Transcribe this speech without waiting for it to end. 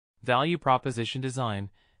Value Proposition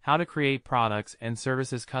Design: How to Create Products and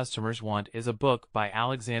Services Customers Want is a book by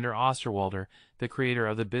Alexander Osterwalder, the creator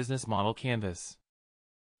of the business model Canvas.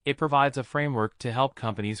 It provides a framework to help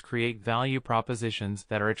companies create value propositions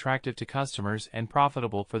that are attractive to customers and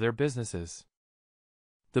profitable for their businesses.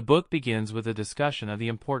 The book begins with a discussion of the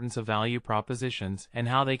importance of value propositions and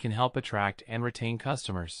how they can help attract and retain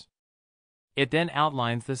customers. It then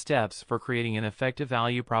outlines the steps for creating an effective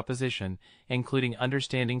value proposition, including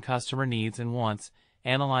understanding customer needs and wants,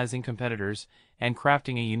 analyzing competitors, and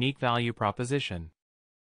crafting a unique value proposition.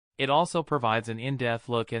 It also provides an in-depth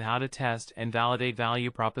look at how to test and validate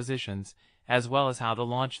value propositions, as well as how to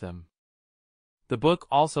launch them. The book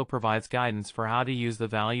also provides guidance for how to use the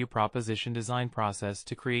value proposition design process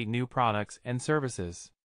to create new products and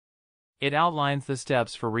services. It outlines the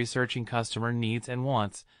steps for researching customer needs and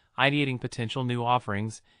wants, ideating potential new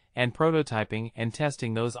offerings, and prototyping and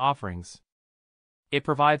testing those offerings. It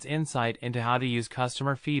provides insight into how to use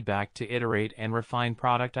customer feedback to iterate and refine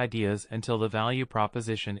product ideas until the value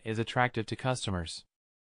proposition is attractive to customers.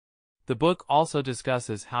 The book also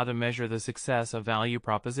discusses how to measure the success of value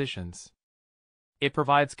propositions. It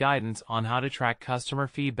provides guidance on how to track customer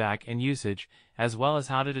feedback and usage, as well as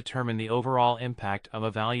how to determine the overall impact of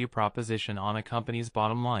a value proposition on a company's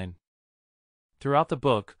bottom line. Throughout the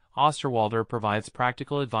book, Osterwalder provides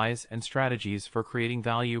practical advice and strategies for creating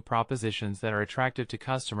value propositions that are attractive to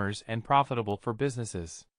customers and profitable for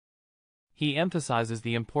businesses. He emphasizes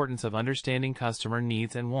the importance of understanding customer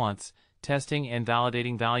needs and wants, testing and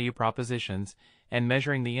validating value propositions, and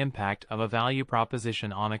measuring the impact of a value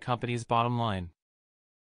proposition on a company's bottom line.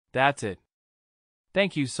 That's it.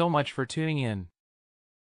 Thank you so much for tuning in.